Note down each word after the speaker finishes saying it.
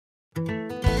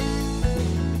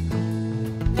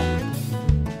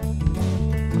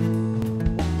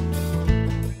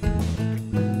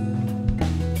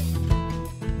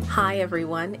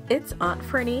everyone, it's Aunt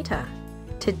Fernita.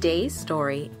 Today's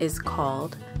story is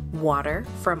called Water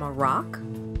from a Rock.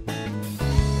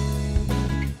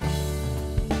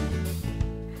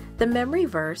 The memory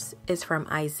verse is from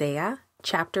Isaiah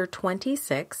chapter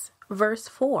 26, verse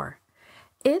 4.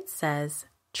 It says,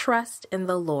 "Trust in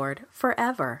the Lord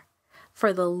forever,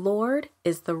 for the Lord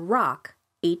is the rock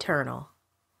eternal."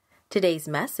 Today's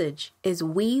message is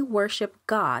we worship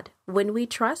God when we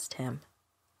trust Him.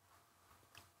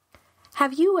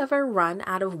 Have you ever run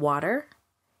out of water?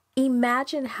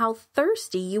 Imagine how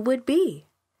thirsty you would be.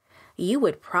 You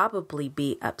would probably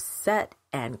be upset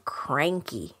and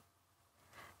cranky.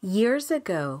 Years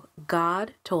ago,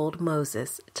 God told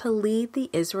Moses to lead the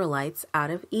Israelites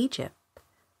out of Egypt.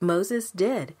 Moses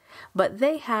did, but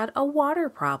they had a water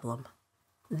problem.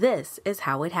 This is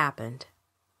how it happened.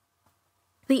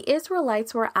 The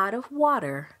Israelites were out of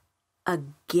water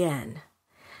again.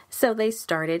 So they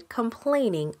started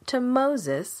complaining to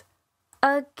Moses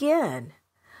again.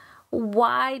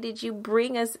 "Why did you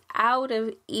bring us out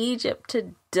of Egypt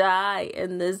to die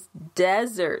in this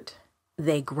desert?"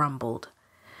 they grumbled.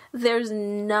 "There's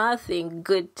nothing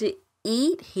good to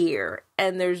eat here,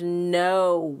 and there's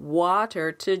no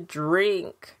water to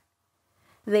drink."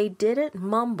 They didn't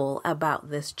mumble about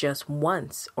this just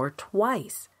once or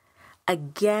twice.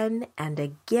 Again and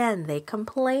again they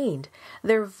complained,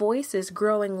 their voices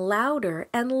growing louder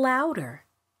and louder.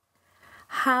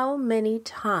 How many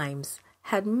times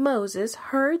had Moses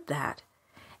heard that?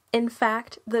 In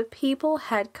fact, the people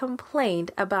had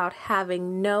complained about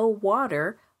having no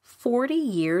water 40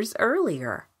 years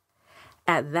earlier.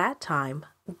 At that time,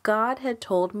 God had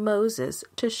told Moses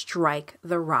to strike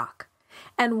the rock,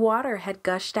 and water had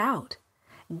gushed out.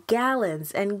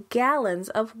 Gallons and gallons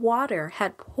of water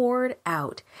had poured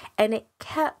out, and it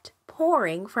kept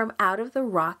pouring from out of the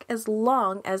rock as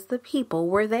long as the people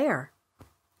were there.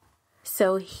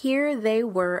 So here they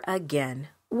were again,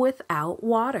 without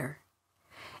water.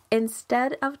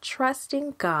 Instead of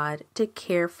trusting God to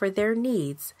care for their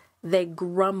needs, they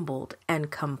grumbled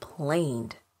and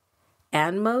complained.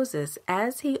 And Moses,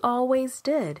 as he always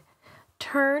did,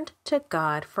 turned to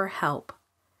God for help.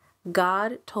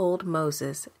 God told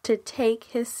Moses to take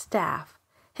his staff,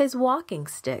 his walking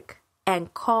stick,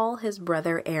 and call his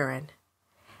brother Aaron.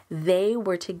 They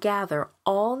were to gather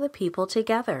all the people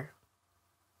together.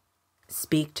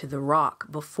 "Speak to the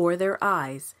rock before their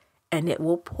eyes, and it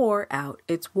will pour out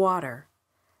its water,"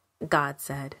 God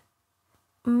said.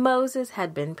 Moses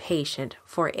had been patient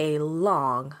for a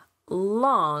long,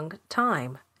 long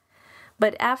time.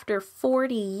 But after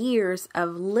 40 years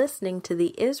of listening to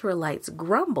the Israelites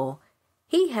grumble,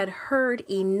 he had heard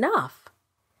enough.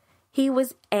 He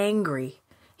was angry.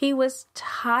 He was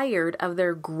tired of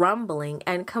their grumbling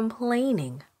and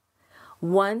complaining.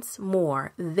 Once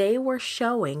more, they were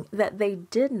showing that they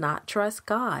did not trust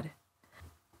God.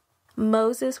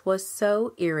 Moses was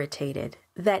so irritated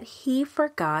that he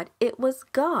forgot it was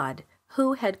God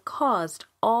who had caused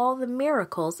all the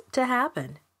miracles to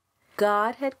happen.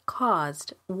 God had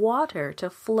caused water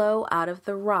to flow out of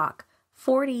the rock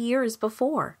 40 years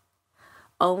before.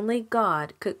 Only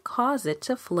God could cause it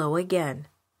to flow again.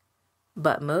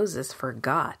 But Moses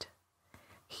forgot.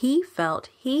 He felt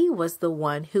he was the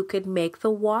one who could make the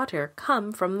water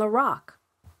come from the rock.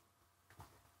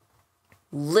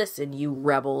 "Listen, you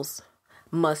rebels.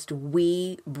 Must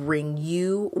we bring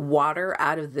you water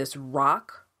out of this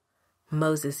rock?"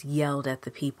 Moses yelled at the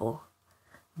people.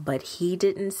 But he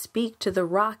didn't speak to the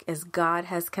rock as God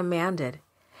has commanded.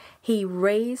 He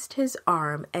raised his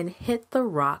arm and hit the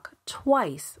rock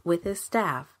twice with his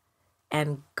staff,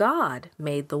 and God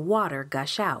made the water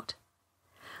gush out.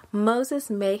 Moses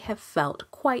may have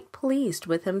felt quite pleased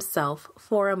with himself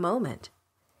for a moment.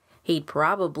 He'd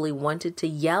probably wanted to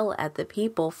yell at the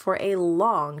people for a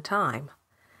long time,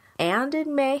 and it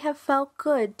may have felt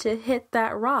good to hit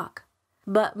that rock.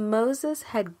 But Moses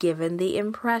had given the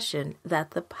impression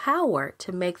that the power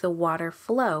to make the water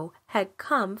flow had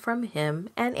come from him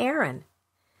and Aaron.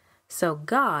 So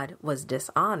God was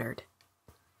dishonored.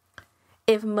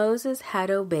 If Moses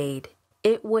had obeyed,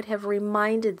 it would have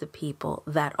reminded the people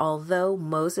that although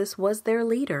Moses was their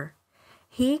leader,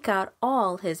 he got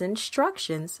all his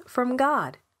instructions from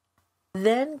God.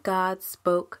 Then God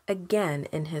spoke again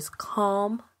in his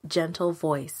calm, gentle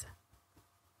voice.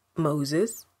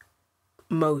 "Moses,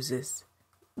 Moses,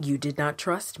 you did not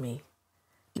trust me,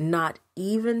 not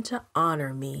even to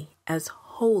honor me as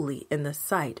holy in the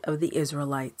sight of the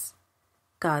Israelites."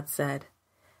 God said,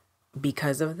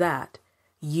 "Because of that,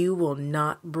 you will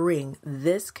not bring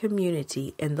this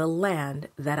community in the land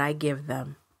that I give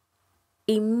them."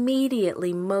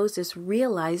 Immediately Moses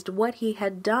realized what he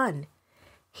had done.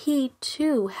 He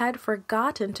too had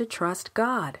forgotten to trust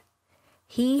God.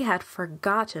 He had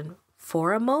forgotten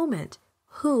for a moment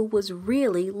who was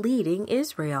really leading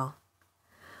Israel.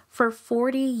 For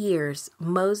 40 years,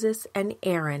 Moses and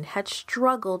Aaron had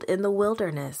struggled in the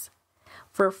wilderness.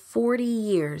 For 40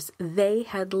 years, they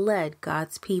had led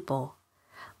God's people.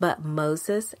 But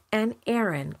Moses and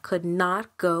Aaron could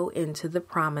not go into the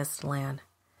promised land.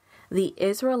 The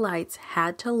Israelites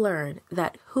had to learn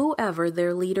that whoever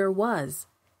their leader was,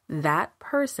 that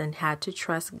person had to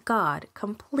trust God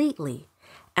completely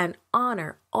and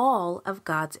honor all of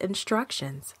God's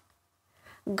instructions.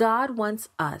 God wants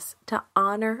us to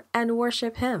honor and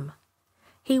worship Him.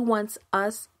 He wants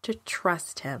us to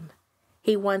trust Him.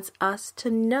 He wants us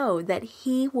to know that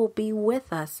He will be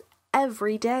with us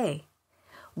every day.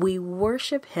 We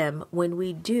worship Him when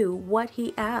we do what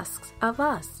He asks of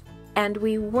us, and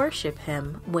we worship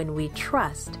Him when we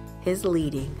trust His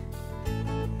leading.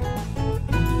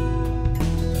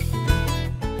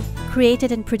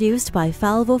 Created and produced by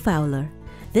Falvo Fowler.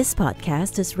 This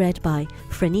podcast is read by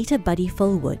Franita Buddy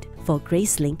Fullwood for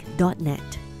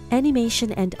Gracelink.net.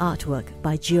 Animation and artwork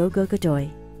by Giogo Godoy.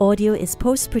 Audio is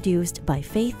post-produced by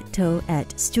Faith To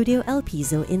at Studio El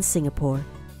Piso in Singapore.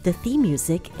 The theme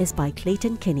music is by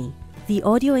Clayton Kinney. The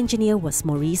audio engineer was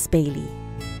Maurice Bailey.